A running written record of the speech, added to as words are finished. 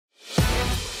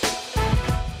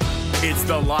It's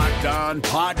the Locked On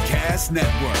Podcast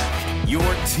Network, your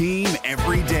team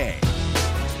every day.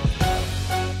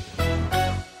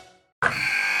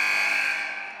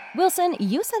 Wilson,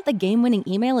 you sent the game-winning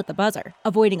email at the buzzer,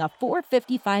 avoiding a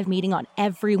 4:55 meeting on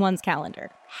everyone's calendar.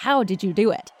 How did you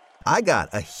do it? I got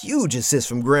a huge assist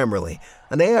from Grammarly,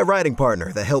 an AI writing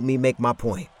partner that helped me make my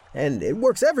point. And it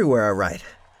works everywhere I write.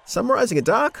 Summarizing a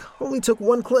doc only took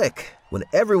one click. When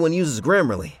everyone uses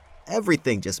Grammarly,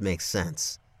 everything just makes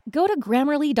sense. Go to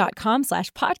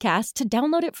Grammarly.com/podcast to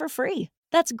download it for free.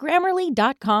 That's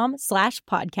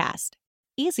Grammarly.com/podcast.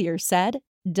 Easier said,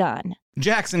 done.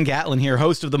 Jackson Gatlin here,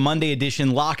 host of the Monday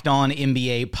edition Locked On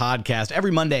NBA podcast.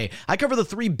 Every Monday, I cover the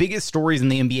three biggest stories in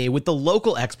the NBA with the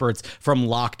local experts from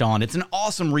Locked On. It's an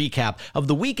awesome recap of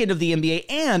the weekend of the NBA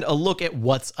and a look at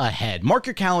what's ahead. Mark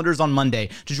your calendars on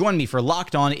Monday to join me for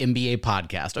Locked On NBA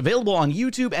podcast, available on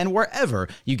YouTube and wherever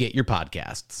you get your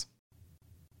podcasts.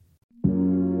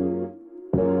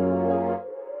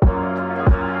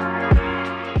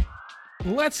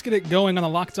 Let's get it going on the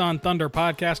Locked On Thunder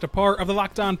podcast, a part of the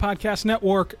Locked On Podcast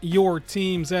Network, your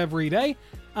teams every day.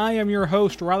 I am your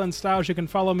host, Rylan Stiles. You can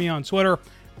follow me on Twitter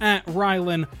at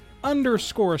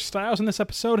Rylan_Stiles. And this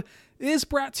episode is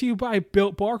brought to you by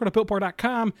Built Bar. Go to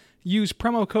BuiltBar.com, use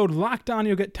promo code LOCKEDON.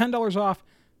 You'll get $10 off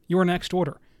your next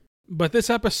order. But this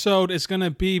episode is going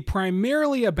to be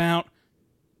primarily about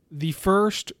the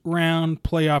first round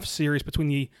playoff series between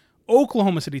the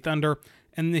Oklahoma City Thunder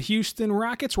and the Houston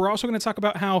Rockets. We're also going to talk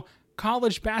about how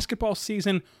college basketball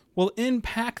season will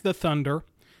impact the Thunder,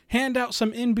 hand out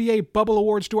some NBA bubble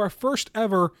awards, do our first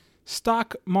ever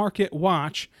stock market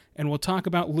watch, and we'll talk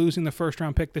about losing the first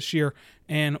round pick this year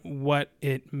and what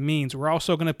it means. We're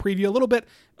also going to preview a little bit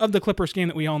of the Clippers game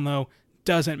that we all know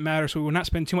doesn't matter, so we will not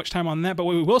spend too much time on that, but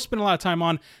what we will spend a lot of time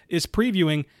on is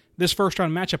previewing this first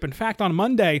round matchup. In fact, on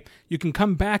Monday, you can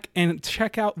come back and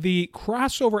check out the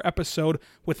crossover episode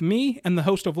with me and the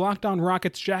host of Locked On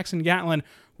Rockets, Jackson Gatlin.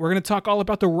 We're going to talk all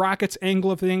about the Rockets angle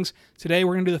of things. Today,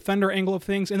 we're going to do the Thunder angle of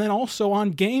things, and then also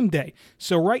on game day.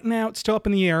 So right now, it's still up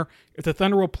in the air if the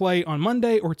Thunder will play on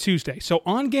Monday or Tuesday. So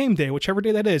on game day, whichever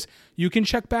day that is, you can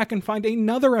check back and find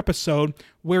another episode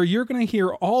where you're going to hear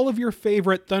all of your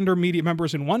favorite Thunder media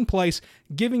members in one place,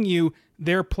 giving you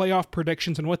their playoff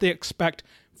predictions and what they expect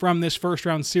from this first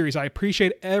round series. I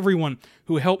appreciate everyone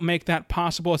who helped make that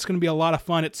possible. It's going to be a lot of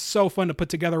fun. It's so fun to put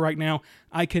together right now.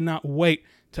 I cannot wait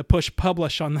to push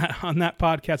publish on that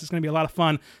podcast. It's going to be a lot of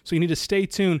fun. So you need to stay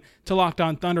tuned to Locked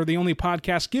On Thunder, the only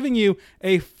podcast giving you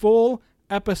a full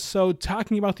episode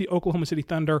talking about the Oklahoma City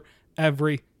Thunder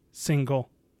every single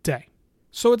day.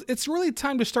 So it's really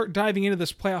time to start diving into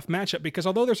this playoff matchup, because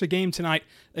although there's a game tonight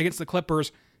against the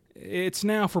Clippers, it's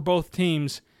now for both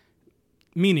teams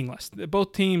meaningless.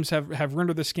 Both teams have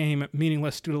rendered this game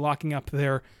meaningless due to locking up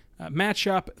their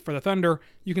matchup. For the Thunder,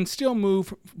 you can still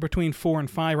move between 4 and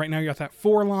 5. Right now, you're at that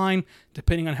 4 line.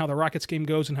 Depending on how the Rockets game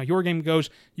goes and how your game goes,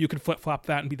 you can flip-flop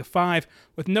that and be the 5.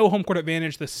 With no home court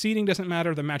advantage, the seeding doesn't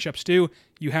matter. The matchups do.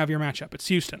 You have your matchup. It's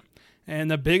Houston. And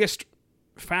the biggest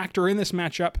factor in this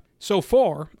matchup so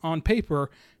far on paper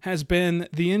has been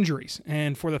the injuries.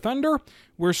 And for the Thunder,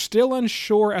 we're still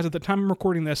unsure, as of the time I'm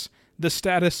recording this, the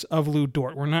status of Lu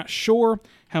Dort. We're not sure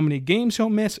how many games he'll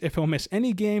miss, if he'll miss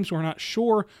any games. We're not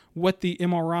sure what the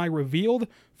MRI revealed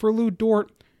for Lu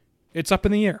Dort. It's up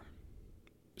in the air.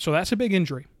 So that's a big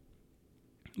injury.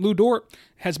 Lu Dort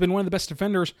has been one of the best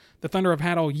defenders the Thunder have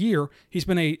had all year. He's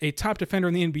been a top defender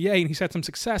in the NBA, and he's had some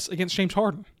success against James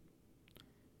Harden.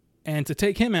 And to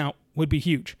take him out would be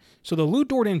huge. So the Lu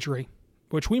Dort injury,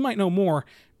 which we might know more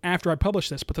after I publish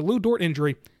this, but the Lu Dort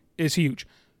injury is huge.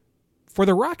 For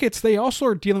the Rockets, they also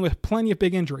are dealing with plenty of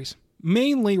big injuries,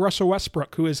 mainly Russell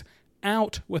Westbrook, who is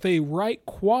out with a right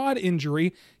quad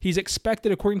injury. He's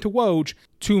expected, according to Woj,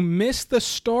 to miss the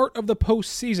start of the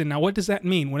postseason. Now, what does that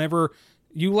mean? Whenever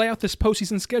you lay out this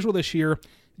postseason schedule this year,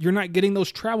 you're not getting those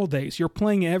travel days. You're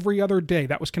playing every other day.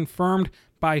 That was confirmed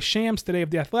by Shams today of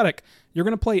The Athletic. You're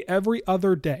going to play every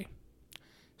other day.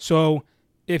 So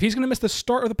if he's going to miss the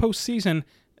start of the postseason,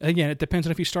 again, it depends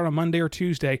on if you start on Monday or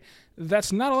Tuesday.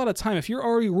 That's not a lot of time. If you're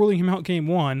already ruling him out game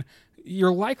 1,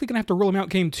 you're likely going to have to rule him out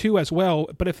game 2 as well.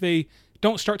 But if they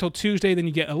don't start till Tuesday, then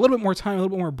you get a little bit more time, a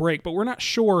little bit more break. But we're not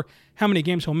sure how many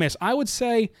games he'll miss. I would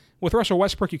say with Russell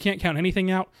Westbrook, you can't count anything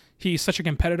out. He's such a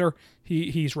competitor.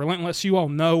 He's relentless. You all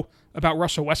know about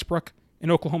Russell Westbrook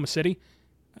in Oklahoma City.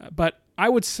 But I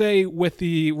would say with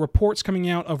the reports coming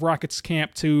out of Rockets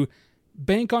camp to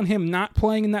bank on him not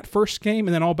playing in that first game,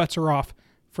 and then all bets are off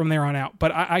from there on out.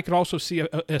 But I could also see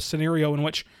a scenario in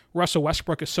which Russell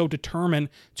Westbrook is so determined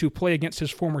to play against his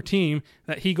former team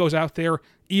that he goes out there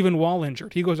even while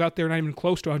injured. He goes out there not even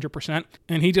close to 100%,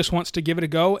 and he just wants to give it a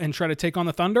go and try to take on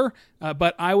the Thunder.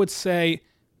 But I would say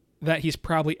that he's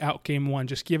probably out game one,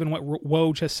 just given what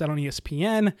Woj has said on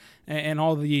ESPN and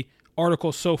all the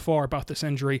articles so far about this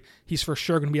injury. He's for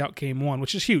sure going to be out game one,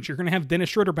 which is huge. You're going to have Dennis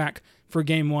Schroeder back for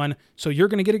game one, so you're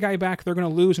going to get a guy back. They're going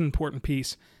to lose an important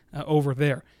piece over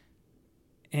there.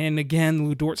 And again,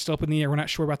 Lu Dort's still up in the air. We're not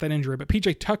sure about that injury. But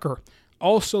PJ Tucker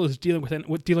also is dealing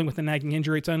with a nagging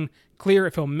injury. It's unclear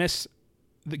if he'll miss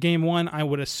the game one. I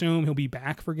would assume he'll be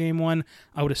back for game one.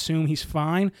 I would assume he's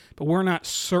fine, but we're not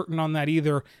certain on that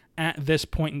either at this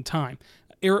point in time.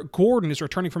 Eric Gordon is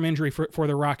returning from injury for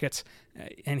the Rockets,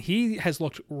 and he has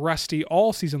looked rusty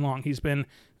all season long. He's been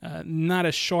not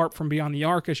as sharp from beyond the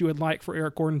arc as you would like for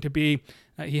Eric Gordon to be.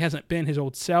 He hasn't been his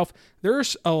old self.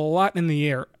 There's a lot in the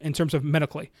air in terms of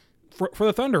medically. For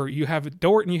the Thunder, you have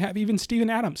Dort and you have even Steven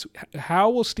Adams. How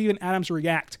will Steven Adams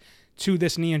react to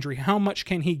this knee injury? How much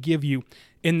can he give you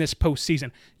in this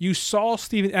postseason? You saw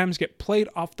Steven Adams get played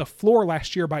off the floor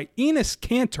last year by Enes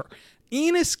Kanter.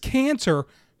 Enes Kanter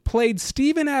played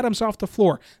Steven Adams off the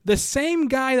floor. The same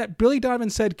guy that Billy Donovan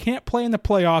said can't play in the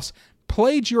playoffs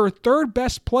played your third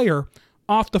best player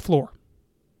off the floor.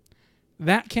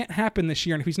 That can't happen this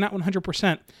year, and if he's not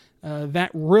 100%,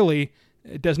 that really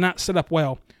does not set up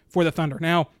well for the Thunder.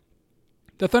 Now,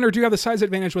 the Thunder do have the size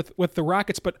advantage with the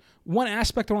Rockets, but one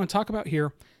aspect I want to talk about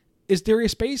here is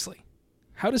Darius Bazley.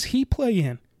 How does he play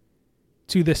in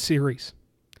to this series?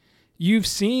 You've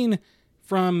seen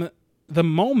from the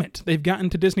moment they've gotten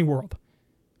to Disney World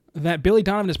that Billy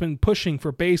Donovan has been pushing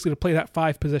for Bazley to play that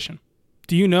 5 position.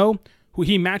 Do you know who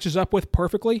he matches up with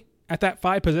perfectly at that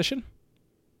 5 position?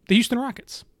 The Houston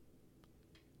Rockets.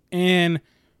 And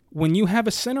when you have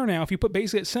a center now, if you put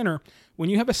Bazley at center, when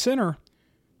you have a center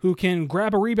who can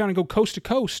grab a rebound and go coast to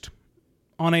coast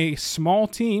on a small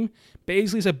team,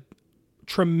 Bazley's a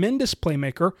tremendous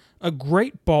playmaker, a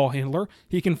great ball handler.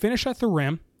 He can finish at the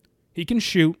rim. He can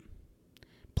shoot.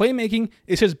 Playmaking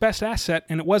is his best asset,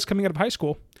 and it was coming out of high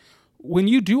school. When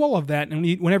you do all of that, and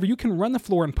whenever you can run the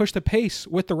floor and push the pace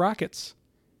with the Rockets,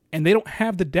 and they don't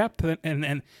have the depth,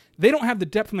 and they don't have the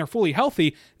depth when they're fully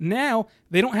healthy, now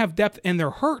they don't have depth and they're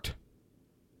hurt,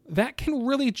 that can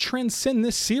really transcend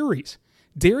this series.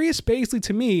 Darius Bazley,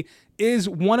 to me, is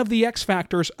one of the X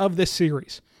factors of this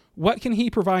series. What can he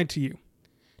provide to you?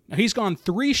 Now, he's gone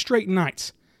 3 straight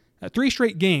nights, 3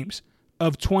 straight games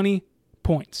of 20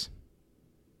 points.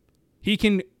 He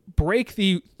can break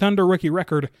the Thunder rookie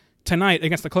record tonight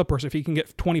against the Clippers if he can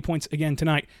get 20 points again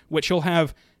tonight, which he'll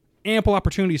have ample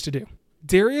opportunities to do.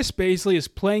 Darius Bazley is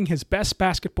playing his best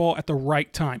basketball at the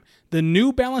right time. The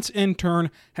New Balance intern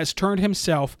has turned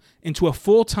himself into a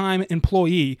full-time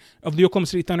employee of the Oklahoma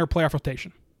City Thunder playoff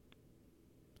rotation.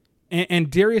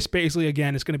 And Darius Bazley,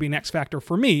 again, is going to be an X factor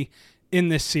for me in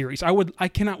this series. I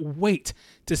cannot wait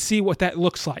to see what that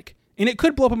looks like. And it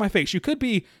could blow up in my face. You could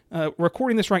be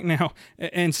recording this right now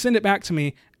and send it back to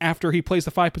me after he plays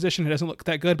the 5 position. It doesn't look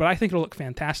that good, but I think it'll look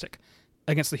fantastic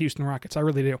against the Houston Rockets. I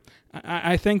really do.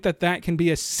 I think that can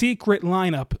be a secret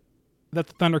lineup that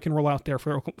the Thunder can roll out there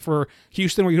for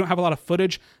Houston, where you don't have a lot of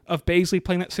footage of Bazley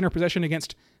playing that center position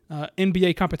against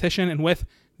NBA competition and with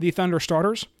the Thunder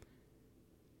starters.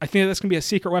 I think that's going to be a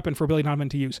secret weapon for Billy Donovan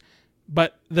to use.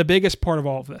 But the biggest part of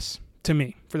all of this, to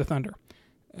me, for the Thunder,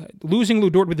 losing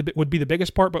Lu Dort would be the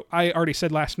biggest part, but I already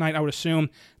said last night I would assume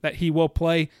that he will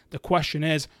play. The question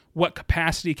is, what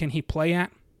capacity can he play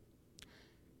at?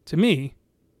 To me,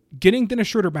 getting Dennis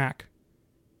Schroeder back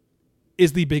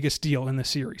is the biggest deal in this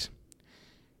series.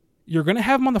 You're going to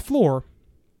have him on the floor.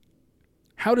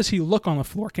 How does he look on the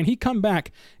floor? Can he come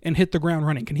back and hit the ground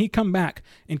running? Can he come back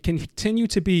and continue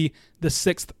to be the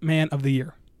 6th man of the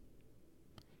year?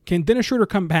 Can Dennis Schroeder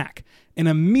come back and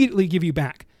immediately give you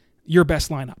back your best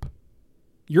lineup?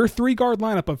 Your 3-guard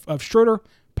lineup of Schroeder,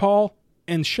 Paul,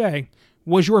 and Shea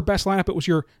was your best lineup. It was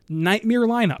your nightmare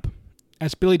lineup,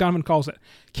 as Billy Donovan calls it.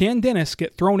 Can Dennis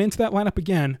get thrown into that lineup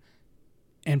again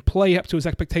and play up to his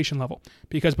expectation level?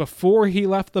 Because before he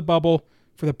left the bubble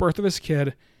for the birth of his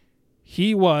kid,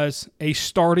 he was a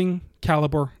starting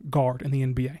caliber guard in the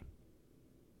NBA.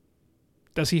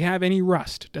 Does he have any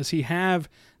rust? Does he have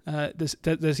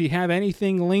does he have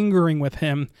anything lingering with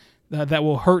him that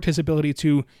will hurt his ability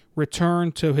to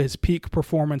return to his peak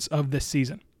performance of this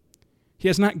season? He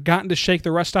has not gotten to shake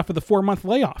the rust off of the 4-month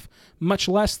layoff, much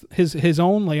less his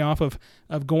own layoff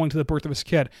of going to the birth of his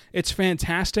kid. It's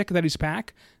fantastic that he's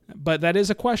back, but that is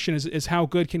a question, is how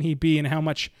good can he be and how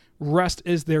much rust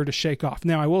is there to shake off?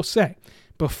 Now, I will say,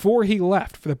 before he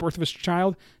left for the birth of his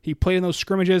child. He played in those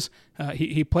scrimmages.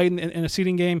 He played in a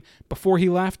seeding game before he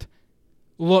left.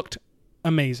 Looked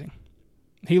amazing.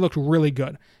 He looked really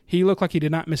good. He looked like he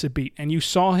did not miss a beat. And you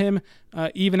saw him,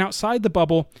 even outside the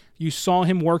bubble, you saw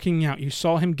him working out. You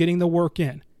saw him getting the work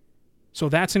in. So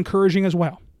that's encouraging as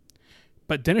well.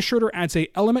 But Dennis Schroeder adds an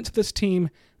element to this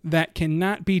team that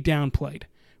cannot be downplayed.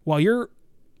 While you're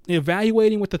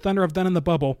evaluating what the Thunder have done in the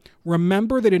bubble,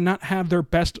 remember they did not have their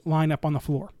best lineup on the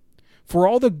floor. For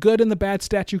all the good and the bad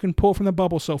stats you can pull from the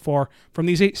bubble so far, from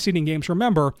these 8 seeding games,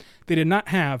 remember they did not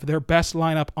have their best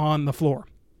lineup on the floor.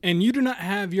 And you do not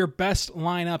have your best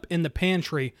lineup in the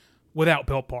pantry without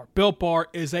Built Bar. Built Bar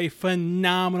is a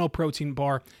phenomenal protein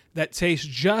bar that tastes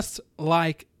just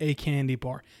like a candy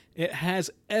bar. It has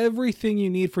everything you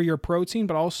need for your protein,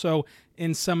 but also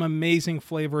in some amazing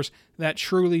flavors that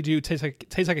truly do taste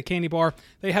like a candy bar.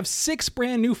 They have 6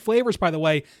 brand new flavors, by the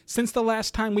way, since the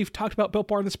last time we've talked about Built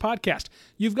Bar in this podcast.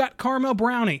 You've got caramel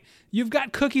brownie. You've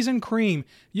got cookies and cream.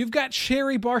 You've got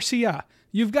cherry barcia.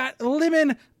 You've got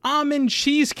lemon almond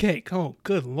cheesecake. Oh,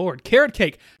 good Lord. Carrot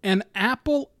cake. And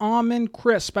apple almond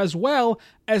crisp, as well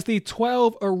as the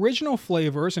 12 original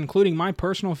flavors, including my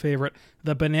personal favorite,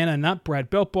 the banana nut bread.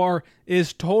 Built Bar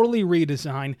is totally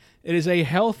redesigned. It is a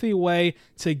healthy way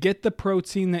to get the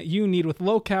protein that you need with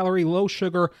low calorie, low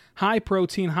sugar, high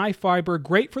protein, high fiber.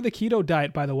 Great for the keto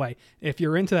diet, by the way, if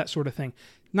you're into that sort of thing.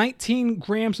 19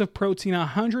 grams of protein,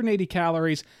 180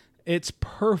 calories. It's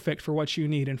perfect for what you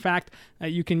need. In fact,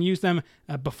 you can use them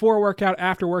before workout,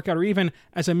 after workout, or even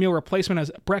as a meal replacement, as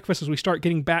breakfast, as we start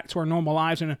getting back to our normal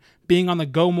lives and being on the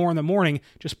go more in the morning.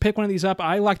 Just pick one of these up.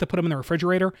 I like to put them in the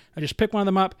refrigerator. I just pick one of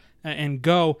them up and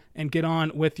go and get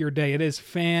on with your day. It is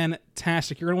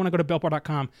fantastic. You're going to want to go to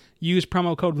BuiltBar.com. Use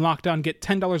promo code LOCKEDON. Get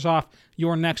 $10 off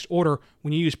your next order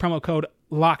when you use promo code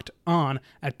LOCKEDON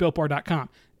at BuiltBar.com.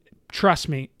 Trust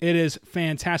me, it is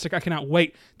fantastic. I cannot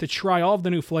wait to try all of the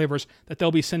new flavors that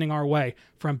they'll be sending our way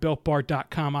from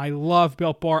BuiltBar.com. I love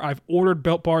Built Bar. I've ordered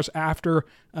Built Bars after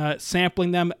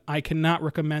sampling them. I cannot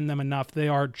recommend them enough. They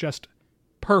are just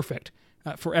perfect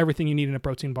for everything you need in a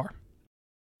protein bar.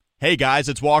 Hey guys,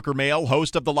 it's Walker Mail,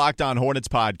 host of the Locked On Hornets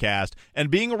podcast,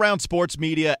 and being around sports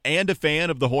media and a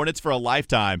fan of the Hornets for a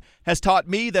lifetime has taught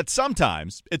me that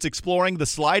sometimes it's exploring the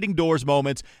sliding doors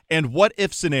moments and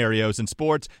what-if scenarios in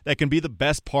sports that can be the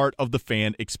best part of the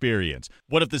fan experience.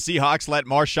 What if the Seahawks let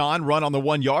Marshawn run on the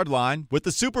 1-yard line with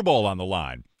the Super Bowl on the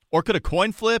line? Or could a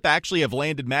coin flip actually have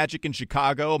landed Magic in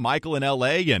Chicago, Michael in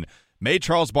L.A., and made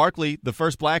Charles Barkley the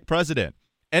first black president?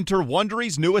 Enter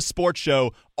Wondery's newest sports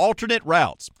show, Alternate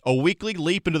Routes, a weekly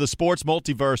leap into the sports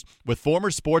multiverse with former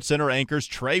SportsCenter anchors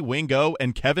Trey Wingo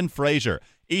and Kevin Frazier.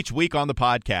 Each week on the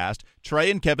podcast,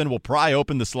 Trey and Kevin will pry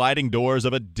open the sliding doors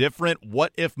of a different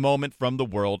what-if moment from the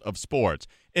world of sports.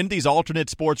 In these alternate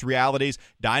sports realities,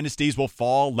 dynasties will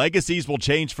fall, legacies will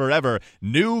change forever,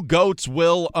 new GOATs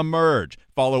will emerge.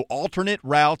 Follow Alternate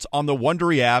Routes on the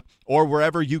Wondery app or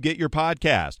wherever you get your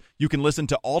podcast. You can listen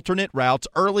to Alternate Routes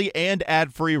early and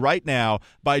ad-free right now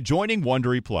by joining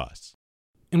Wondery Plus.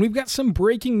 And we've got some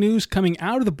breaking news coming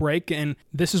out of the break, and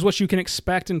this is what you can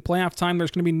expect in playoff time.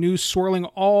 There's going to be news swirling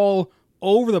all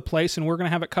over the place, and we're going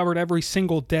to have it covered every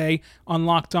single day on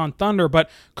Locked On Thunder. But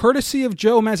courtesy of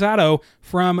Joe Mazzato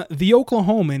from The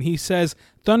Oklahoman, he says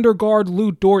Thunder guard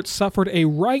Lou Dort suffered a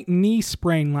right knee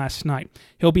sprain last night.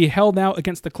 He'll be held out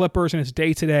against the Clippers in his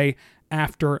day-to-day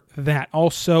after that.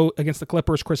 Also, against the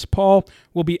Clippers, Chris Paul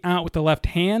will be out with the left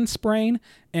hand sprain,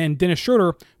 and Dennis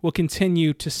Schroeder will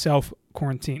continue to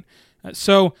self-quarantine.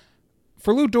 So,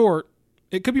 for Lou Dort,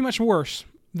 it could be much worse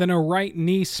than a right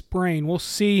knee sprain. We'll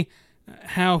see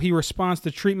how he responds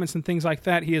to treatments and things like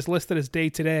that. He is listed as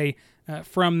day-to-day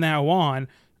from now on.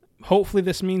 Hopefully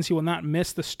this means he will not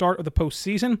miss the start of the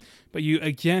postseason, but you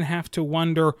again have to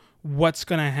wonder what's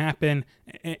going to happen,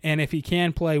 and if he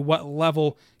can play, what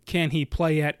level can he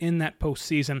play at in that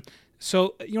postseason.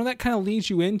 So, that kind of leads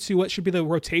you into what should be the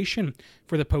rotation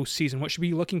for the postseason. What should we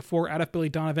be looking for out of Billy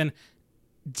Donovan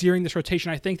during this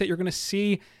rotation? I think that you're going to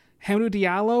see Hamidou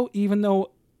Diallo, even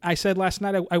though I said last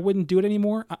night I wouldn't do it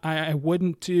anymore. I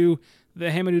wouldn't do the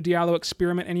Hamidou Diallo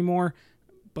experiment anymore,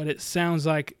 but it sounds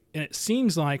like, and it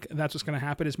seems like that's what's going to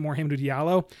happen, is more Hamidou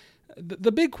Diallo.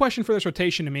 The big question for this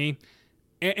rotation to me,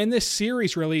 and this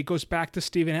series really, goes back to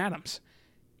Steven Adams.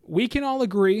 We can all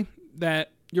agree that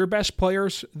your best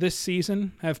players this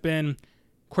season have been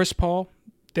Chris Paul,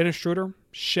 Dennis Schroeder,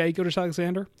 Shai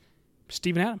Gilgeous-Alexander,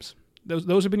 Steven Adams.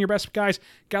 Those have been your best guys.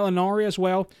 Gallinari as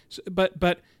well.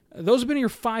 But those have been your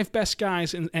 5 best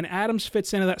guys, and Adams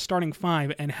fits into that starting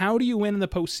 5. And how do you win in the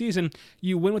postseason?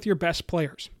 You win with your best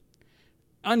players.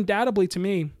 Undoubtedly, to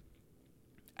me,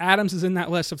 Adams is in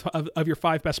that list of your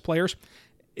 5 best players.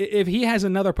 If he has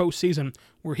another postseason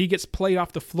where he gets played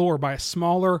off the floor by a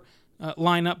smaller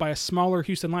lineup, by a smaller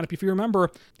Houston lineup, if you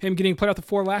remember him getting played off the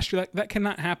floor last year, that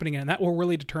cannot happen again. That will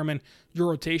really determine your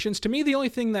rotations. To me, the only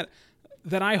thing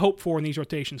that I hope for in these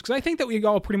rotations, because I think that we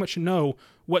all pretty much know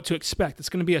what to expect. It's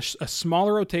going to be a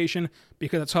smaller rotation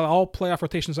because that's how all playoff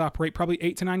rotations operate, probably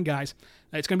 8 to 9 guys.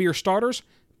 It's going to be your starters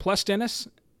plus Dennis.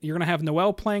 You're going to have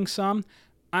Noel playing some.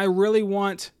 I really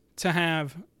want to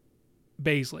have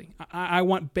Bazley. I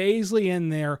want Bazley in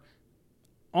there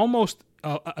almost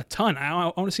a ton.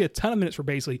 I want to see a ton of minutes for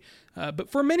Bazley,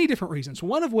 but for many different reasons.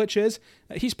 One of which is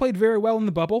he's played very well in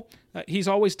the bubble. He's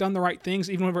always done the right things,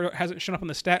 even when it hasn't shown up on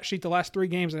the stat sheet. The last 3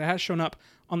 games it has shown up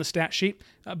on the stat sheet,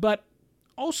 but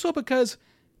also because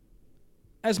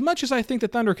as much as I think the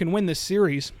Thunder can win this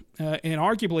series, and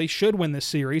arguably should win this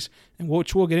series, and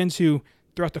which we'll get into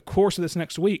throughout the course of this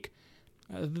next week,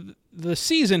 the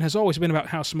season has always been about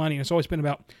house money, and it's always been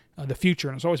about the future,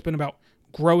 and it's always been about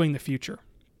growing the future.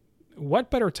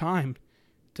 What better time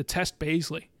to test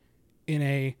Bazley in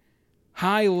a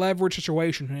high leverage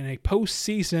situation, in a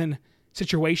postseason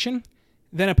situation,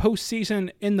 than a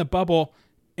postseason in the bubble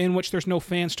in which there's no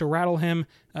fans to rattle him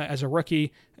as a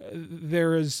rookie?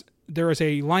 There is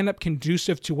a lineup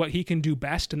conducive to what he can do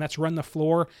best, and that's run the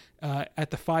floor at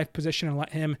the 5 position and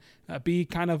let him be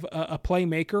kind of a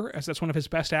playmaker, as that's one of his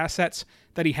best assets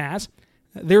that he has.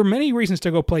 There are many reasons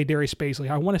to go play Darius Bazley.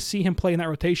 I want to see him play in that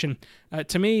rotation.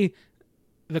 To me,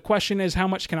 the question is, how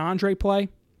much can Andre play?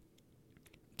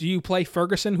 Do you play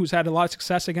Ferguson, who's had a lot of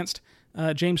success against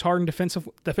James Harden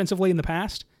defensively in the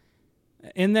past?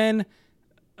 And then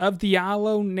of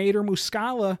Diallo, Nader,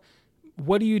 Muscala,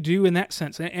 what do you do in that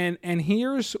sense? And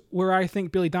here's where I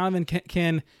think Billy Donovan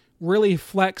can really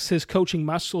flex his coaching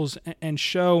muscles and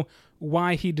show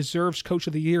why he deserves Coach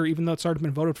of the Year, even though it's already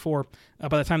been voted for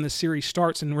by the time this series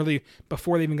starts, and really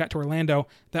before they even got to Orlando,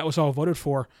 that was all voted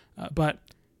for. But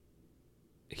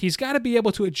he's got to be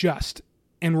able to adjust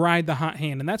and ride the hot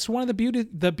hand, and that's one of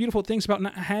the beautiful things about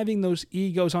not having those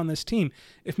egos on this team.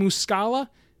 If Muscala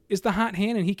is the hot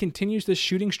hand and he continues this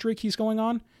shooting streak he's going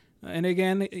on, and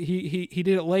again, he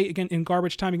did it late again in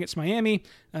garbage time against Miami.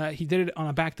 He did it on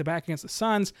a back-to-back against the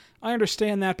Suns. I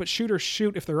understand that, but shooters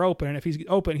shoot if they're open, and if he's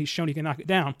open, he's shown he can knock it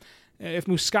down. If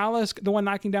Muscala is the one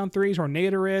knocking down threes, or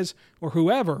Nader is, or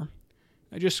whoever,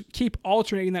 just keep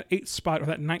alternating that 8th spot or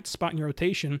that 9th spot in your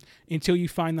rotation until you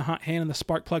find the hot hand and the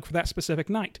spark plug for that specific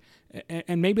night.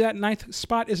 And maybe that 9th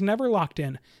spot is never locked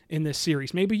in this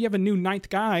series. Maybe you have a new 9th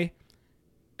guy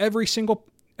every single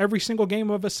game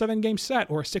of a 7-game set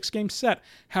or a 6-game set,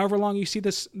 however long you see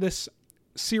this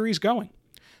series going.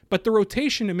 But the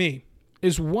rotation, to me,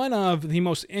 is one of the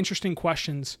most interesting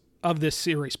questions of this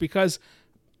series, because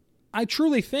I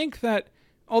truly think that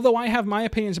although I have my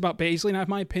opinions about Bazley and I have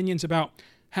my opinions about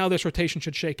how this rotation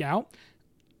should shake out,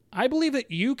 I believe that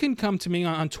you can come to me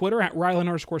on Twitter at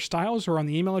Rylan_Styles or on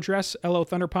the email address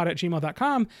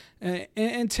lothunderpod@gmail.com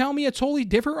and tell me a totally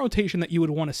different rotation that you would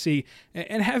want to see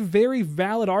and have very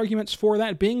valid arguments for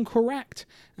that being correct.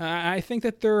 I think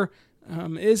that there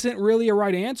isn't really a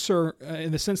right answer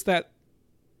in the sense that,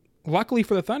 luckily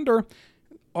for the Thunder,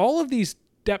 all of these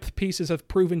depth pieces have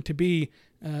proven to be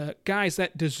guys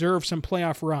that deserve some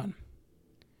playoff run.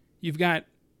 You've got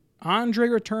Andre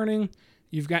returning.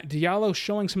 You've got Diallo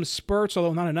showing some spurts,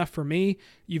 although not enough for me.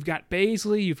 You've got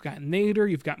Bazley. You've got Nader.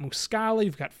 You've got Muscala.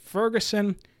 You've got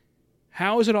Ferguson.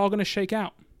 How is it all going to shake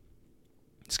out?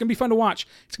 It's going to be fun to watch.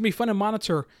 It's going to be fun to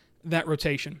monitor that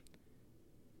rotation.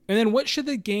 And then what should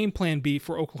the game plan be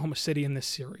for Oklahoma City in this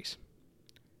series?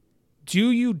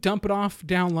 Do you dump it off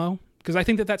down low? Because I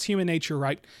think that that's human nature,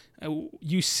 right?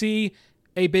 You see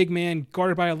a big man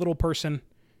guarded by a little person,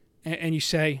 and you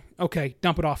say, okay,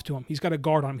 dump it off to him. He's got a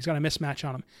guard on him. He's got a mismatch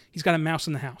on him. He's got a mouse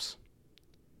in the house.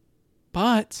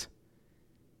 But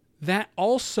that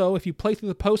also, if you play through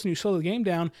the post and you slow the game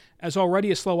down, as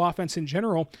already a slow offense in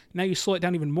general, now you slow it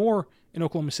down even more in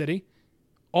Oklahoma City,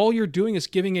 all you're doing is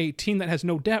giving a team that has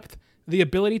no depth the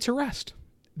ability to rest,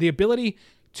 the ability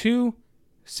to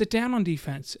sit down on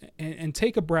defense and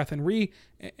take a breath and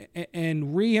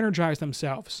re-energize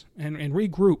themselves and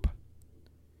regroup.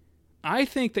 I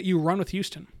think that you run with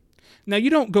Houston. Now,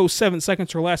 you don't go 7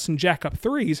 seconds or less and jack up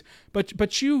threes,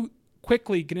 but you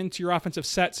quickly get into your offensive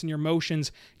sets and your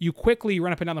motions. You quickly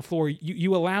run up and down the floor.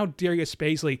 You allow Darius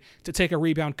Bazley to take a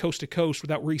rebound coast to coast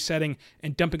without resetting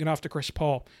and dumping it off to Chris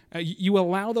Paul. You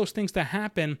allow those things to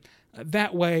happen.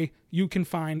 That way, you can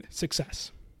find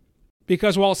success.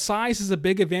 Because while size is a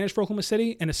big advantage for Oklahoma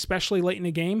City, and especially late in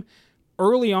the game,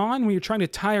 early on, when you're trying to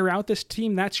tire out this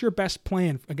team, that's your best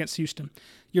plan against Houston.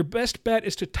 Your best bet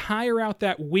is to tire out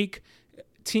that weak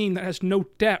team that has no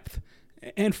depth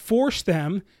and force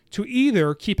them to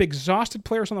either keep exhausted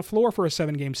players on the floor for a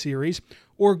 7-game series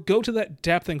or go to that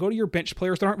depth and go to your bench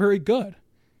players that aren't very good.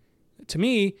 To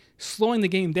me, slowing the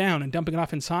game down and dumping it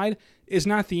off inside is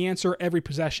not the answer every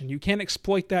possession. You can't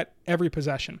exploit that every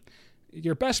possession.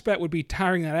 Your best bet would be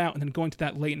tiring that out and then going to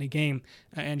that late in the game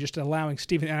and just allowing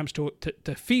Steven Adams to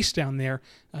feast down there.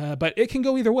 But it can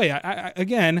go either way.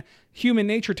 Again, human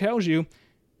nature tells you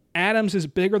Adams is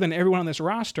bigger than everyone on this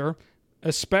roster,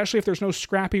 especially if there's no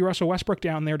scrappy Russell Westbrook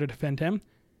down there to defend him.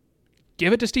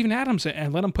 Give it to Steven Adams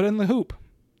and let him put it in the hoop.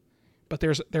 But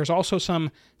there's also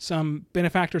some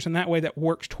benefactors in that way that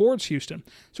works towards Houston.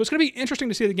 So it's going to be interesting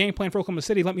to see the game plan for Oklahoma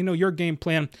City. Let me know your game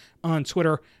plan on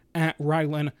Twitter at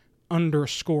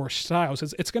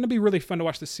Rylan_Styles. It's going to be really fun to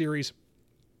watch this series.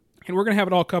 And we're going to have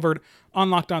it all covered on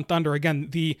Locked On Thunder. Again,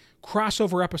 the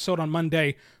crossover episode on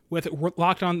Monday with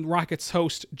Locked On Rockets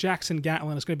host Jackson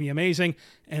Gatlin is going to be amazing.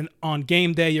 And on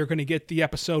game day, you're going to get the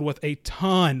episode with a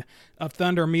ton of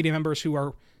Thunder media members who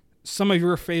are some of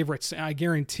your favorites. I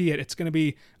guarantee it. It's going to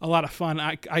be a lot of fun.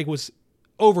 I was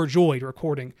overjoyed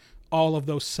recording all of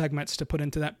those segments to put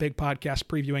into that big podcast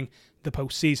previewing the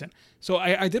postseason. So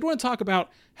I did want to talk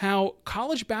about how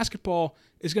college basketball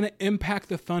is going to impact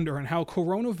the Thunder and how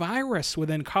coronavirus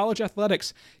within college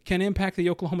athletics can impact the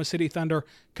Oklahoma City Thunder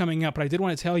coming up. But I did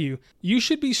want to tell you, you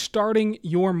should be starting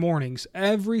your mornings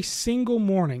every single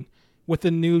morning with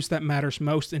the news that matters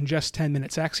most in just 10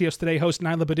 minutes. Axios Today host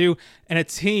Nyla Badu and a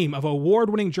team of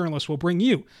award-winning journalists will bring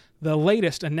you the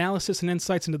latest analysis and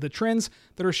insights into the trends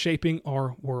that are shaping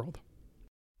our world.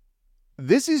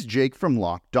 This is Jake from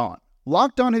Locked On.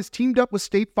 Locked On has teamed up with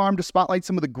State Farm to spotlight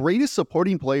some of the greatest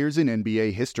supporting players in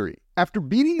NBA history. After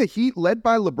beating the Heat led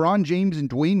by LeBron James and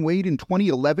Dwayne Wade in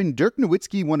 2011, Dirk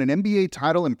Nowitzki won an NBA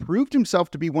title and proved himself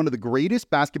to be one of the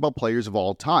greatest basketball players of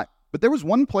all time. But there was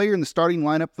one player in the starting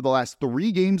lineup for the last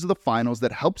 3 games of the finals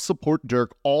that helped support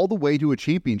Dirk all the way to a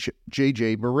championship,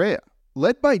 JJ Barea.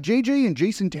 Led by JJ and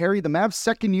Jason Terry, the Mavs'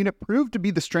 second unit proved to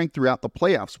be the strength throughout the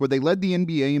playoffs, where they led the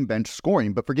NBA in bench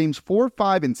scoring. But for games 4,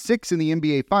 5, and 6 in the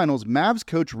NBA Finals, Mavs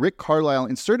coach Rick Carlisle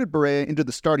inserted Barea into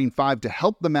the starting 5 to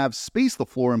help the Mavs space the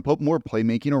floor and put more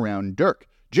playmaking around Dirk.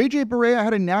 JJ Barea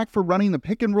had a knack for running the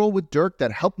pick and roll with Dirk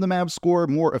that helped the Mavs score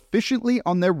more efficiently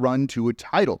on their run to a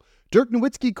title. Dirk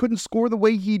Nowitzki couldn't score the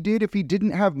way he did if he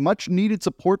didn't have much needed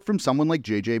support from someone like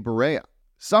JJ Barea.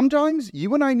 Sometimes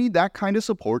you and I need that kind of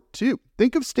support too.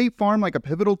 Think of State Farm like a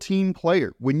pivotal team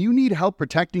player. When you need help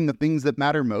protecting the things that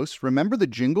matter most, remember the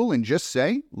jingle and just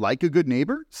say, like a good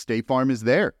neighbor, State Farm is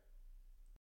there.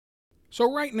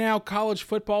 So right now, college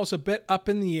football is a bit up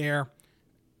in the air,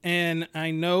 and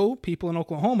I know people in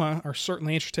Oklahoma are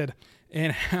certainly interested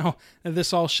in how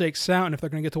this all shakes out and if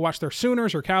they're going to get to watch their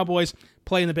Sooners or Cowboys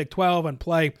play in the Big 12 and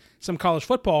play some college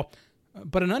football.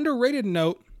 But an underrated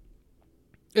note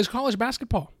is college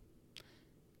basketball.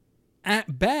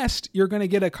 At best, you're going to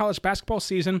get a college basketball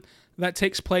season that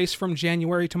takes place from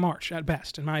January to March, at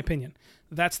best, in my opinion.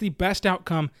 That's the best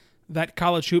outcome that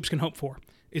college hoops can hope for,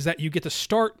 is that you get to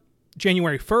start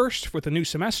January 1st with a new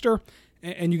semester,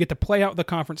 and you get to play out the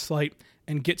conference slate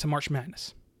and get to March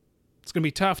Madness. It's going to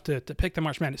be tough to pick the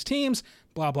March Madness teams,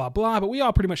 blah, blah, blah, but we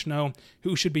all pretty much know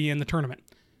who should be in the tournament.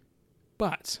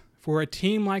 But for a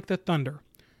team like the Thunder,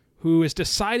 who is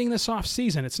deciding this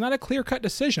offseason, it's not a clear-cut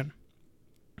decision.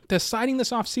 Deciding this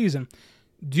offseason,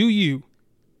 do you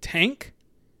tank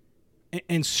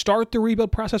and start the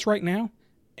rebuild process right now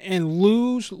and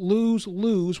lose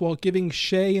while giving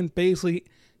Shea and Bazley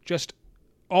just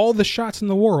all the shots in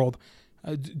the world?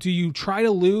 Do you try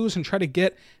to lose and try to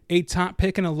get a top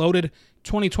pick in a loaded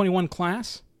 2021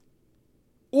 class?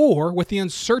 Or with the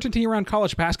uncertainty around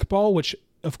college basketball, which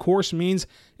of course means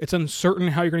it's uncertain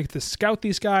how you're going to get to scout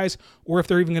these guys or if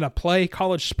they're even going to play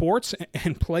college sports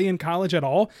and play in college at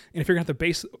all. And if you're going to have to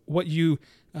base what you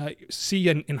see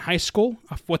in high school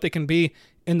off what they can be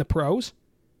in the pros,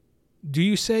 do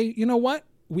you say, you know what?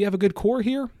 We have a good core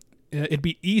here. It'd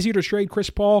be easier to trade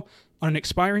Chris Paul on an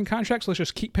expiring contract, so let's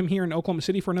just keep him here in Oklahoma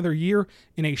City for another year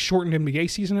in a shortened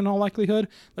NBA season in all likelihood.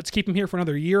 Let's keep him here for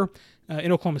another year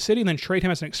in Oklahoma City and then trade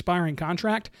him as an expiring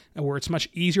contract where it's much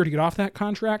easier to get off that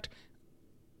contract.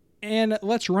 And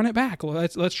let's run it back.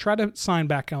 Let's try to sign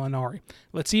back Gallinari.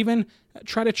 Let's even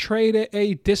try to trade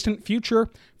a distant future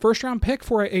first-round pick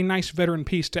for a nice veteran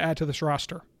piece to add to this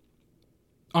roster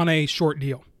on a short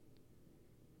deal.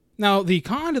 Now, the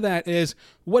con to that is,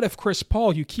 what if Chris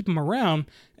Paul, you keep him around,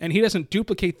 and he doesn't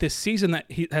duplicate this season that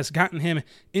has gotten him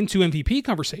into MVP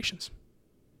conversations?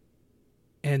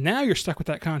 And now you're stuck with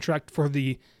that contract for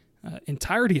the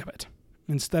entirety of it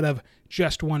instead of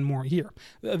just one more year.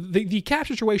 The cap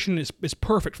situation is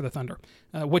perfect for the Thunder,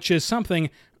 which is something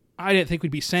I didn't think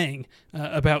we'd be saying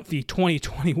about the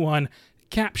 2021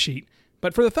 cap sheet.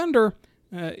 But for the Thunder,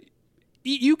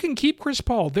 you can keep Chris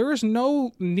Paul. There is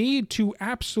no need to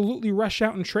absolutely rush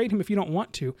out and trade him if you don't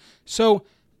want to. So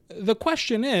the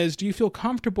question is, do you feel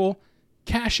comfortable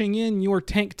cashing in your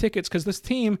tank tickets? Because this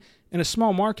team in a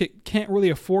small market can't really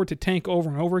afford to tank over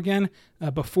and over again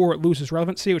before it loses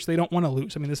relevancy, which they don't want to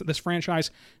lose. I mean, this franchise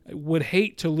would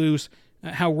hate to lose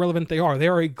how relevant they are. They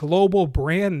are a global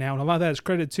brand now, and a lot of that is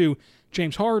credited to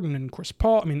James Harden and Chris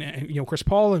Paul. I mean, Chris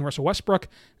Paul and Russell Westbrook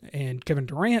and Kevin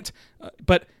Durant.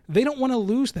 But they don't want to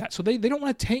lose that. So they don't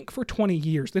want to tank for 20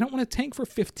 years. They don't want to tank for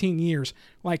 15 years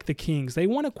like the Kings. They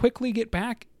want to quickly get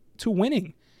back to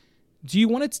winning. Do you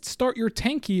want to start your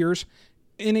tank years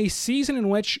in a season in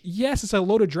which, yes, it's a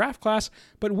loaded draft class,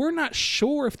 but we're not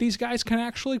sure if these guys can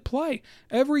actually play?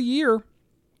 Every year,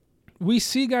 we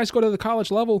see guys go to the college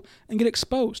level and get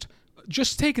exposed.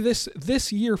 Just take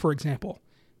this year, for example.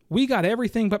 We got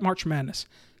everything but March Madness.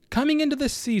 Coming into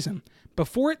this season,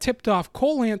 before it tipped off,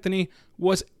 Cole Anthony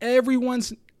was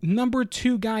everyone's number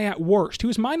 2 guy at worst. He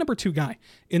was my number 2 guy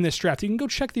in this draft. You can go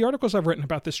check the articles I've written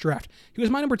about this draft. He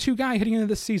was my number 2 guy heading into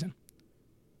this season.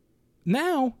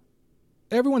 Now,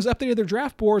 everyone's updated their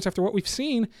draft boards after what we've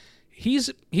seen. He's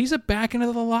a back end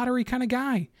of the lottery kind of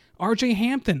guy. RJ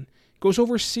Hampton goes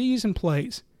overseas and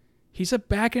plays. He's a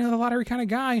back end of the lottery kind of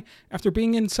guy after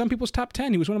being in some people's top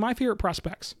 10. He was one of my favorite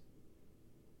prospects.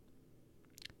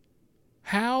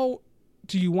 How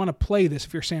do you want to play this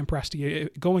if you're Sam Presti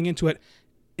going into it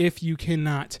if you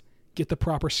cannot get the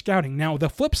proper scouting? Now, the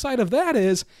flip side of that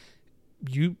is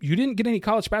you didn't get any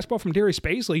college basketball from Darius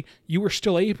Bazley. You were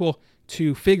still able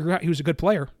to figure out he was a good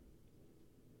player.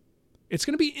 It's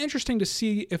going to be interesting to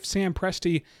see if Sam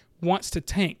Presti wants to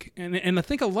tank. And I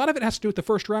think a lot of it has to do with the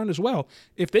first round as well.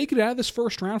 If they get out of this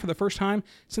first round for the first time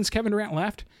since Kevin Durant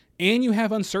left, and you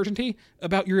have uncertainty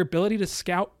about your ability to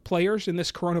scout players in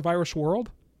this coronavirus world,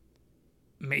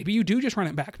 maybe you do just run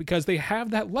it back because they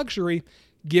have that luxury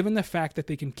given the fact that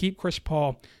they can keep Chris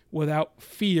Paul without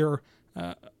fear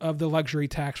of the luxury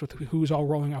tax with who's all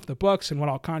rolling off the books and what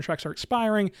all contracts are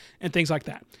expiring and things like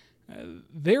that.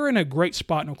 They're in a great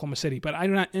spot in Oklahoma City, but I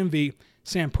do not envy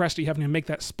Sam Presti having to make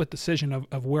that split decision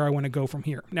of where I want to go from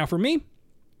here. Now, for me,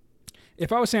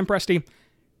 if I was Sam Presti,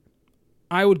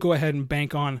 I would go ahead and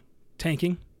bank on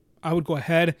tanking. I would go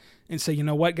ahead and say, you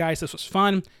know what, guys, this was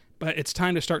fun, but it's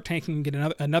time to start tanking and get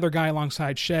another guy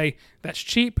alongside Shea that's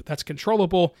cheap, that's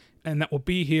controllable, and that will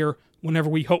be here whenever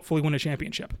we hopefully win a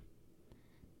championship.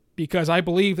 Because I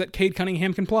believe that Cade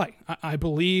Cunningham can play. I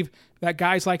believe that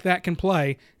guys like that can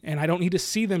play, and I don't need to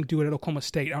see them do it at Oklahoma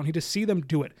State. I don't need to see them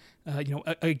do it,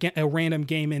 a random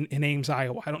game in Ames,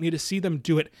 Iowa. I don't need to see them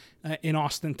do it in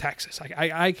Austin, Texas.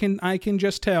 I can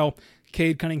just tell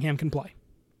Cade Cunningham can play.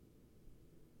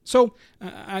 So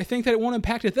I think that it won't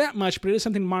impact it that much, but it is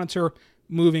something to monitor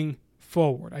moving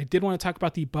forward. I did want to talk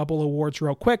about the Bubble Awards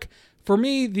real quick. For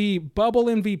me, the Bubble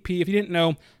MVP, if you didn't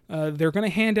know, they're going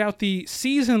to hand out the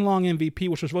season-long MVP,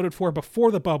 which was voted for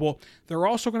before the bubble. They're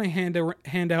also going to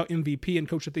hand out MVP and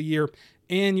Coach of the Year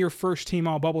and your first-team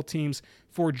all-bubble teams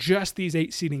for just these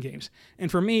 8 seeding games.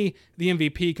 And for me, the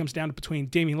MVP comes down to between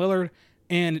Damian Lillard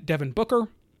and Devin Booker.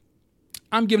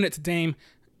 I'm giving it to Dame.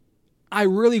 I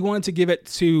really wanted to give it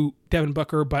to Devin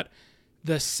Booker, but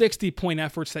the 60-point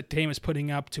efforts that Dame is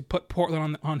putting up to put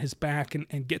Portland on his back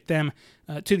and get them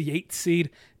to the 8th seed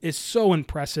is so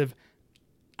impressive.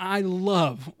 I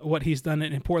love what he's done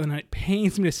in Portland, and it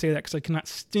pains me to say that because I cannot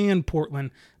stand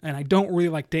Portland, and I don't really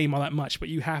like Dame all that much, but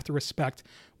you have to respect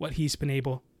what he's been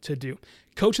able to do.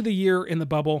 Coach of the Year in the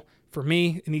bubble, for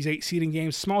me, in these 8 seeding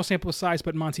games, small sample size,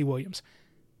 but Monty Williams.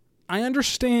 I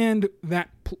understand that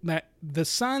the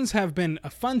Suns have been a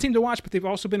fun team to watch, but they've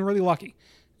also been really lucky.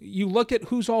 You look at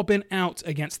who's all been out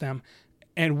against them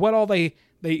and who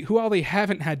all they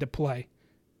haven't had to play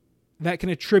that can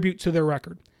attribute to their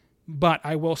record. But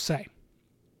I will say,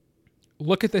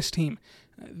 look at this team.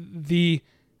 The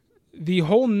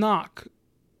whole knock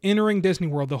entering Disney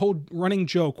World, the whole running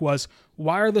joke was,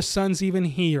 why are the Suns even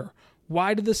here?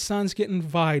 Why did the Suns get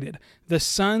invited? The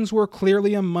Suns were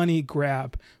clearly a money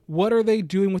grab. What are they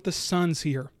doing with the Suns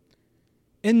here?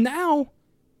 And now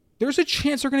there's a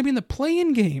chance they're going to be in the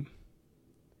play-in game.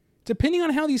 Depending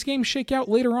on how these games shake out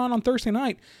later on Thursday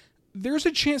night, there's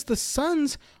a chance the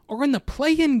Suns are in the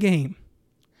play-in game.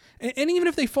 And even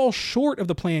if they fall short of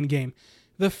the play-in game,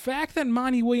 The fact that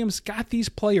Monty Williams got these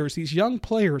players, these young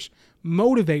players,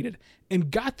 motivated and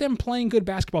got them playing good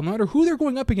basketball, no matter who they're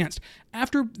going up against,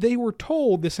 after they were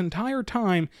told this entire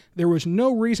time there was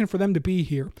no reason for them to be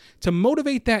here, to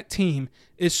motivate that team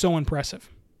is so impressive.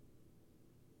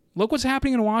 Look what's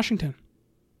happening in Washington.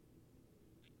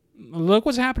 Look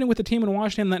what's happening with the team in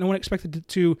Washington that no one expected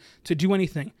to do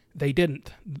anything. They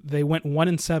didn't. They went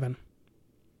 1-7.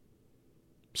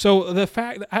 So the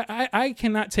fact I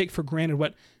cannot take for granted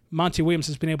what Monty Williams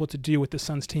has been able to do with the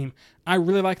Suns team. I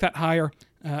really like that hire,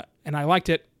 and I liked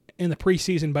it in the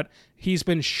preseason, but he's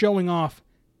been showing off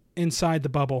inside the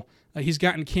bubble. He's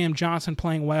gotten Cam Johnson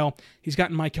playing well. He's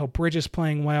gotten Mikal Bridges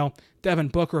playing well. Devin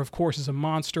Booker, of course, is a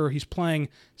monster. He's playing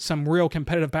some real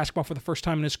competitive basketball for the first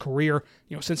time in his career.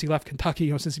 Since he left Kentucky,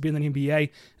 since he's been in the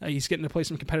NBA, he's getting to play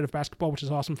some competitive basketball, which is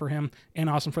awesome for him and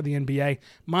awesome for the NBA.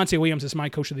 Monty Williams is my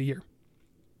coach of the year.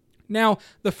 Now,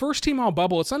 the first team all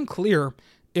bubble, it's unclear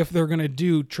if they're going to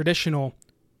do traditional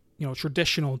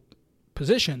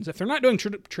positions. If they're not doing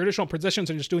traditional positions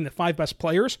and just doing the 5 best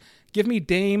players, give me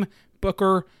Dame,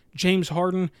 Booker, James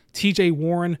Harden, TJ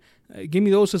Warren. Give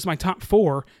me those as my top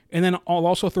 4, and then I'll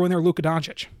also throw in there Luka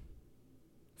Doncic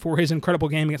for his incredible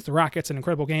game against the Rockets, an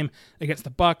incredible game against the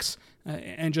Bucks,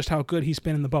 and just how good he's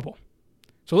been in the bubble.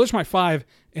 So those are my 5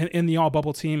 in the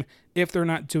all-bubble team if they're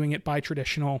not doing it by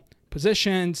traditional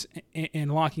positions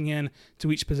and locking in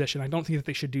to each position. I don't think that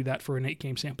they should do that for an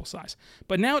 8-game sample size.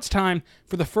 But now it's time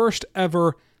for the first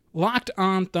ever Locked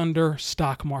On Thunder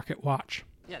Stock Market Watch.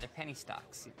 Yeah, they're penny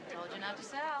stocks. Told you not to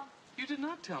sell. You did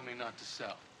not tell me not to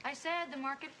sell. I said the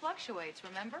market fluctuates,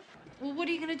 remember? Well, what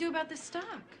are you going to do about this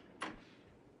stock?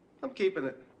 I'm keeping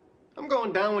it. I'm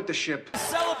going down with the ship.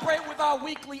 Celebrate with our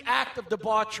weekly act of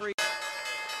debauchery.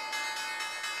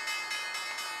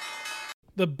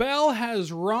 The bell has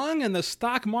rung and the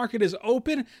stock market is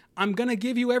open. I'm going to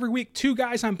give you every week 2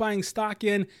 guys I'm buying stock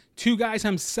in, 2 guys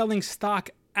I'm selling stock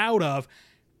out of.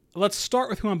 Let's start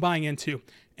with who I'm buying into.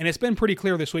 And it's been pretty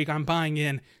clear this week I'm buying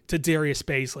in to Darius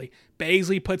Bazley.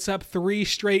 Bazley puts up 3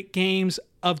 straight games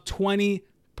of 20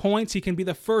 points. He can be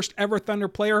the first ever Thunder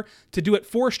player to do it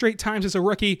 4 straight times as a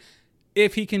rookie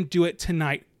if he can do it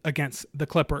tonight against the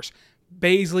Clippers.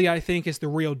 Bazley, I think, is the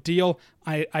real deal.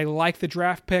 I like the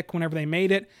draft pick whenever they made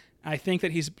it. I think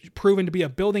that he's proven to be a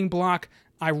building block.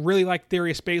 I really like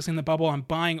Darius Bazley in the bubble. I'm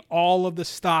buying all of the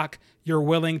stock you're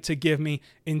willing to give me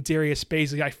in Darius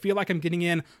Bazley. I feel like I'm getting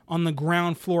in on the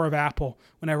ground floor of Apple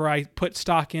whenever I put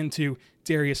stock into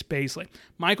Darius Bazley.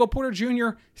 Michael Porter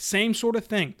Jr., same sort of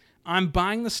thing. I'm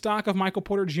buying the stock of Michael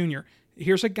Porter Jr.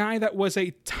 Here's a guy that was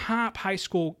a top high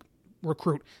school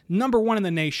recruit, number 1 in the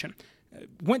nation.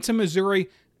 Went to Missouri,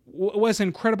 was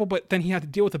incredible, but then he had to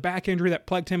deal with a back injury that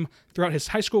plagued him throughout his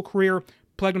high school career,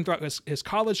 plagued him throughout his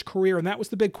college career, and that was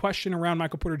the big question around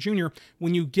Michael Porter Jr.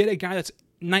 When you get a guy that's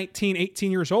 19, 18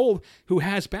 years old who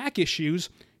has back issues,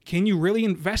 can you really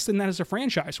invest in that as a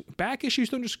franchise? Back issues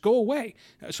don't just go away.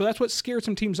 So that's what scared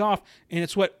some teams off, and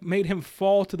it's what made him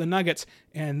fall to the Nuggets,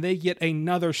 and they get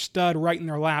another stud right in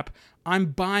their lap. I'm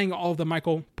buying all of the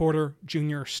Michael Porter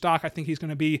Jr. stock. I think he's going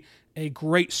to be a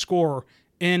great scorer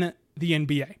in the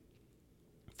NBA.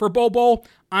 For Bol Bol,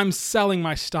 I'm selling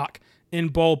my stock in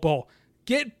Bol Bol.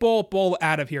 Get Bol Bol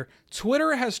out of here.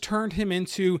 Twitter has turned him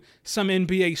into some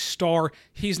NBA star.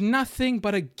 He's nothing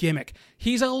but a gimmick.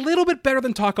 He's a little bit better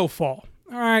than Taco Fall.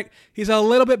 All right, he's a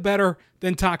little bit better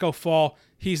than Taco Fall.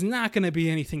 He's not going to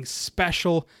be anything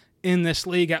special in this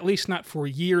league, at least not for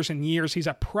years and years. He's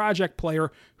a project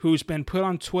player who's been put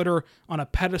on Twitter on a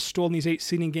pedestal in these 8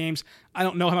 seeding games. I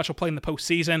don't know how much he'll play in the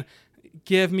postseason.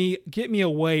 Get me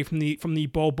away from the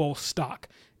Bol Bol stock.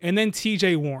 And then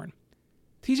TJ Warren.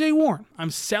 TJ Warren.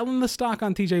 I'm selling the stock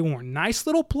on TJ Warren. Nice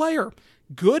little player.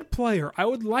 Good player. I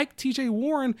would like TJ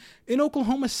Warren in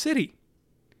Oklahoma City.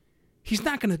 He's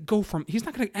not going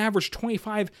to average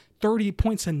 25, 30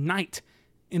 points a night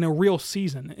in a real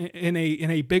season, in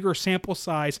a bigger sample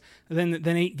size than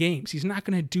 8 games. He's not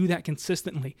going to do that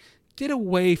consistently. Get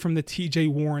away from the TJ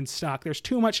Warren stock. There's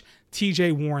too much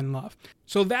TJ Warren love.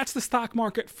 So that's the stock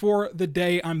market for the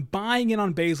day. I'm buying in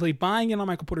on Bazley, buying in on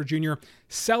Michael Porter Jr.,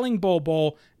 selling Bol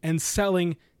Bol, and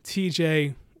selling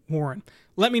TJ Warren.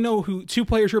 Let me know who 2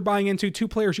 players you're buying into, 2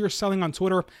 players you're selling on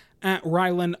Twitter at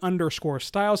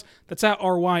Rylan_Styles. That's at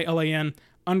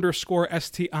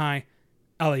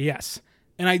RYLAN_STILES.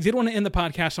 And I did want to end the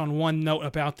podcast on one note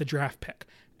about the draft pick.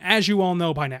 As you all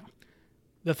know by now,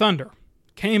 the Thunder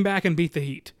came back and beat the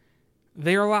Heat.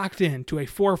 They are locked in to a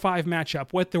 4-5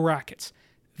 matchup with the Rockets.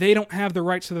 They don't have the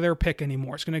rights to their pick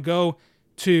anymore. It's going to go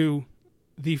to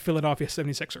the Philadelphia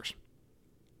 76ers.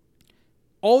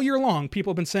 All year long, people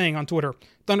have been saying on Twitter,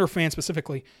 Thunder fans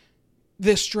specifically,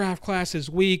 this draft class is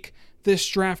weak, this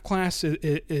draft class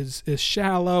is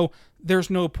shallow, there's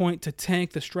no point to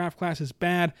tank, this draft class is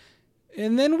bad.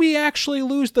 And then we actually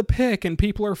lose the pick, and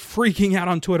people are freaking out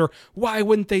on Twitter. Why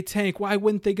wouldn't they tank? Why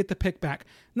wouldn't they get the pick back?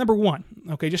 Number one,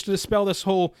 okay, just to dispel this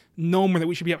whole nomer that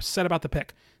we should be upset about the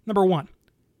pick. Number one,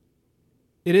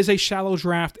 it is a shallow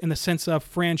draft in the sense of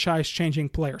franchise-changing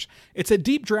players. It's a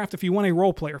deep draft if you want a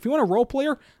role player. If you want a role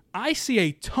player, I see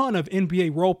a ton of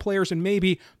NBA role players and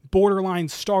maybe borderline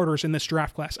starters in this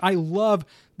draft class. I love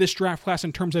this draft class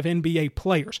in terms of NBA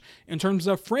players. In terms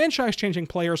of franchise-changing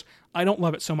players, I don't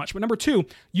love it so much. But number two,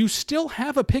 you still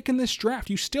have a pick in this draft.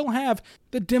 You still have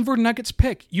the Denver Nuggets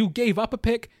pick. You gave up a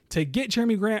pick to get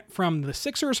Jeremy Grant from the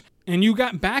Sixers, and you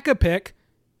got back a pick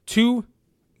to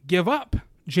give up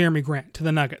Jeremy Grant to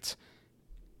the Nuggets.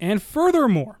 And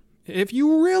furthermore, if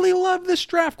you really love this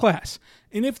draft class,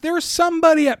 and if there's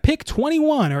somebody at pick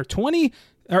 21 or 20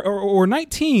 or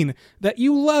 19 that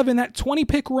you love in that 20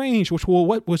 pick range, which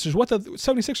is what the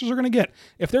 76ers are going to get,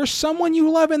 if there's someone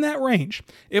you love in that range,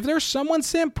 if there's someone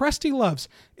Sam Presti loves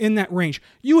in that range,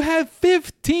 you have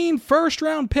 15 first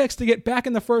round picks to get back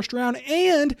in the first round,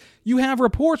 and you have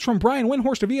reports from Brian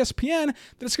Windhorst of ESPN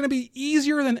that it's going to be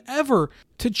easier than ever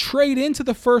to trade into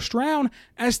the first round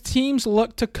as teams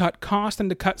look to cut cost and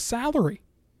to cut salary.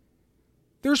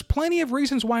 There's plenty of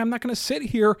reasons why I'm not going to sit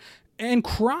here and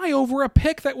cry over a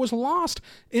pick that was lost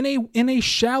in a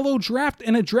shallow draft,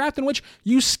 in a draft in which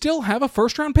you still have a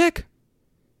first-round pick.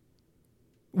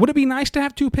 Would it be nice to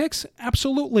have 2 picks?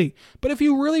 Absolutely. But if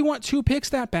you really want 2 picks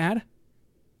that bad,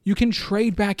 you can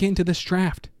trade back into this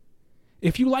draft.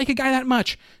 If you like a guy that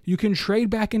much, you can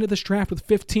trade back into this draft with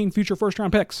 15 future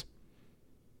first-round picks.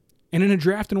 And in a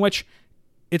draft in which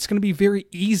it's going to be very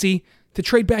easy to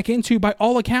trade back into by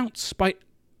all accounts, by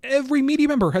every media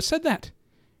member has said that.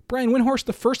 Brian Windhorst,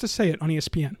 the first to say it on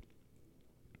ESPN.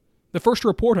 The first to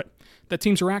report it, that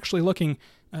teams are actually looking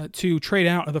to trade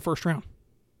out of the first round.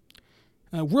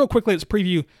 Real quickly, let's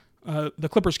preview the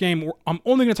Clippers game. I'm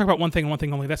only going to talk about one thing and one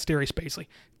thing only. That's Darius Bazley.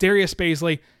 Darius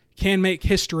Bazley can make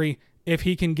history if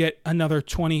he can get another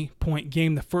 20-point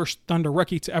game. The first Thunder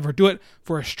rookie to ever do it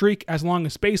for a streak, as long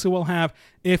as Bazley will have,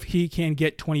 if he can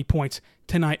get 20 points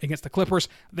tonight against the Clippers.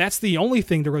 That's the only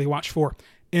thing to really watch for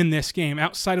in this game,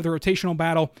 outside of the rotational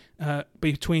battle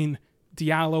between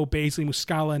Diallo, Bazley,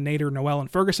 Muscala, Nader, Noel, and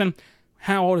Ferguson.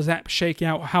 How all does that shake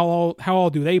out? How all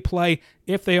do they play,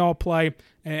 if they all play,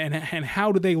 and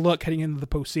how do they look heading into the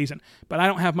postseason? But I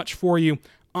don't have much for you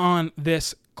on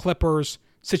this Clippers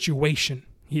situation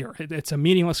here. It's a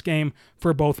meaningless game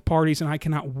for both parties, and I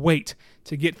cannot wait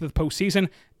to get to the postseason,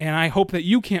 and I hope that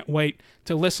you can't wait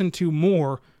to listen to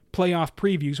more playoff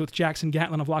previews with Jackson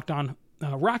Gatlin of Locked On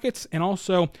Rockets, and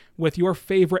also with your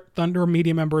favorite Thunder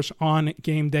media members on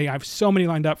game day. I have so many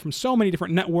lined up from so many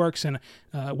different networks and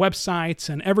websites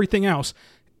and everything else.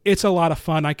 It's a lot of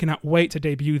fun. I cannot wait to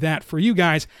debut that for you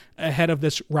guys ahead of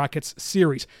this Rockets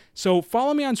series. So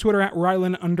follow me on Twitter at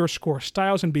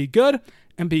Rylan_Styles, and be good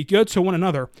to one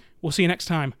another. We'll see you next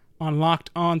time on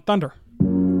Locked On Thunder.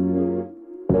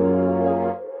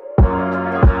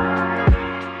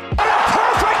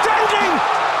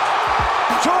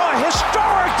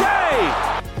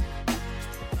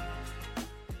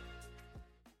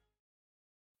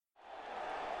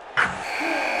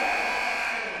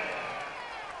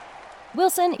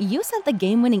 Wilson, you sent the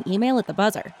game-winning email at the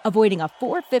buzzer, avoiding a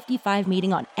 4:55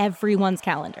 meeting on everyone's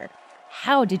calendar.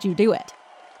 How did you do it?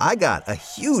 I got a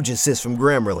huge assist from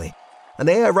Grammarly, an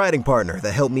AI writing partner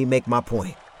that helped me make my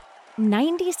point.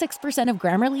 96% of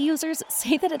Grammarly users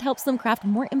say that it helps them craft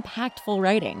more impactful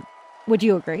writing. Would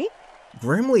you agree?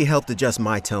 Grammarly helped adjust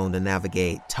my tone to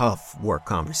navigate tough work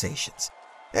conversations.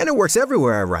 And it works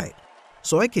everywhere I write,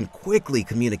 so I can quickly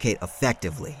communicate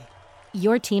effectively.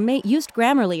 Your teammate used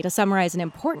Grammarly to summarize an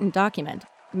important document,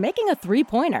 making a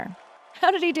 3-pointer.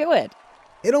 How did he do it?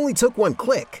 It only took 1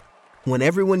 click. When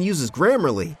everyone uses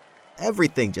Grammarly,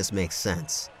 everything just makes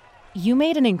sense. You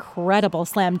made an incredible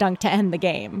slam dunk to end the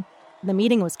game. The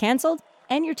meeting was canceled,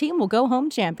 and your team will go home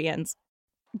champions.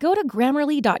 Go to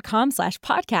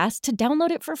Grammarly.com/podcast to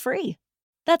download it for free.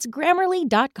 That's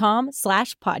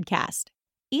Grammarly.com/podcast.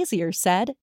 Easier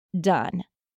said, done.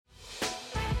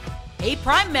 Hey,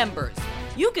 Prime members,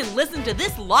 you can listen to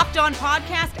this Locked On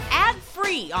podcast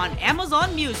ad-free on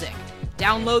Amazon Music.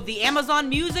 Download the Amazon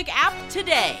Music app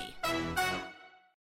today.